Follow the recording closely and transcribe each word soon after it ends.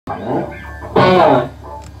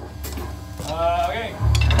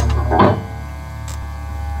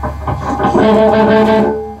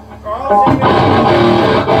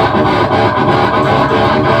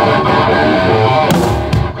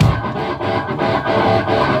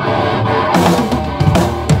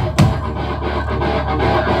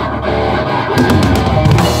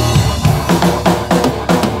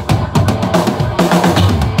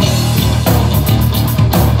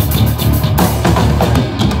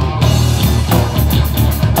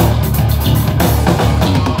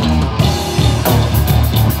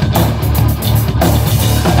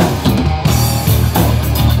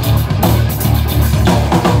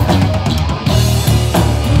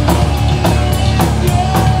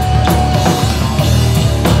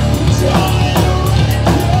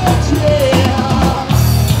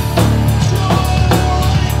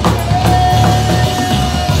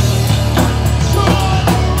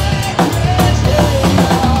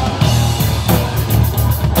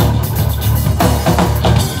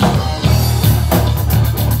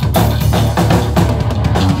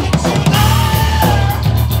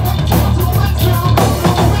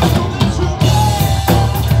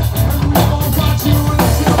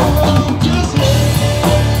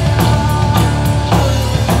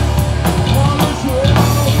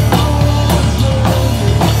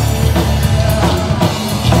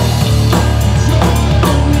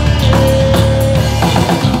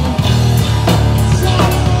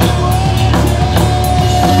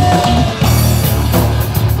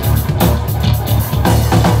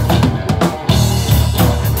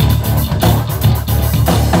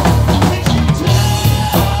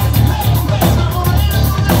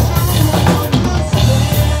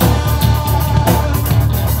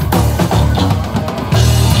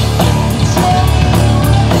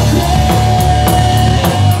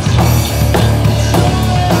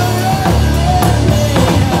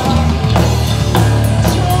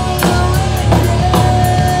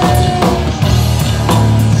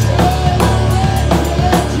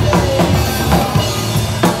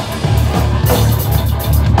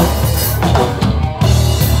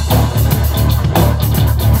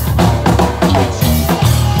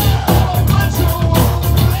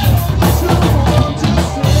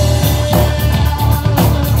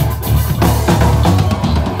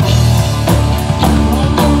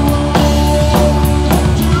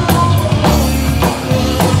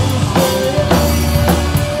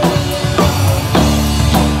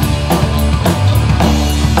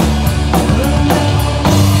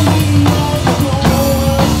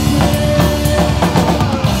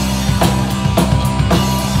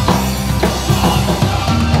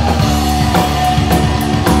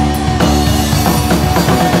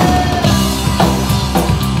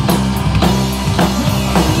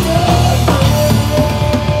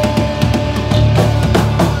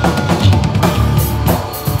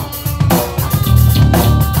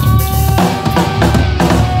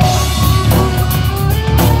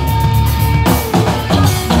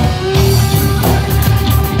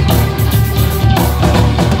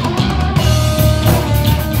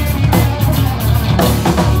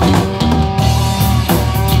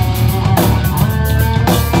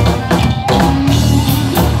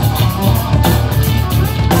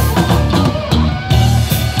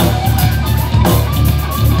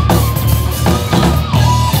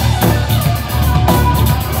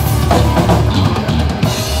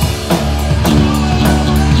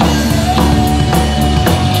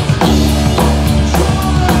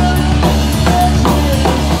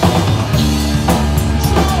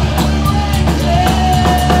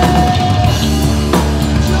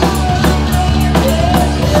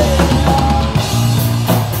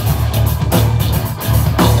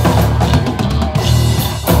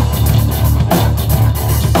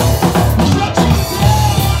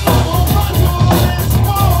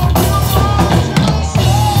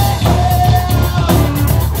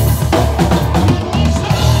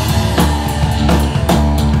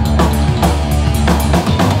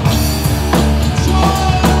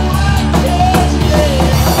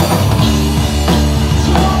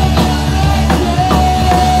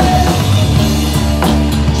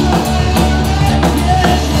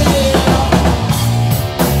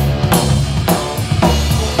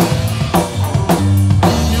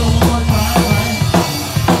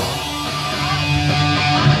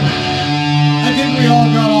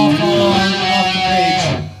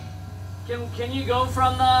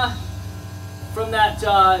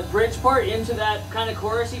bridge part into that kind of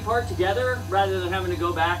chorusy part together rather than having to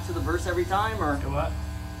go back to the verse every time, or what?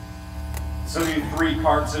 So do 3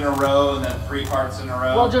 parts in a row and then 3 parts in a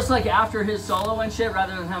row? Well, just like after his solo and shit,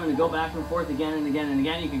 rather than having to go back and forth again and again and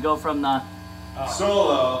again, you could go from the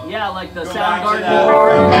solo. Yeah, like the Go back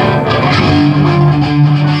to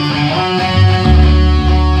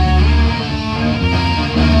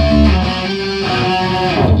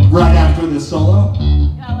Right after the solo?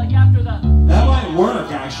 Yeah, like after the... That might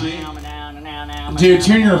work, actually. Dude,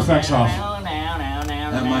 turn your effects off.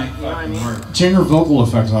 That might fucking work. Turn your vocal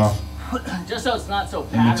effects off. Just so it's not so In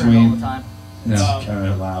patterned between. all the time. It's kind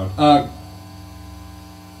of loud.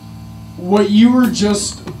 What you were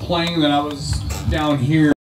just playing that I was down here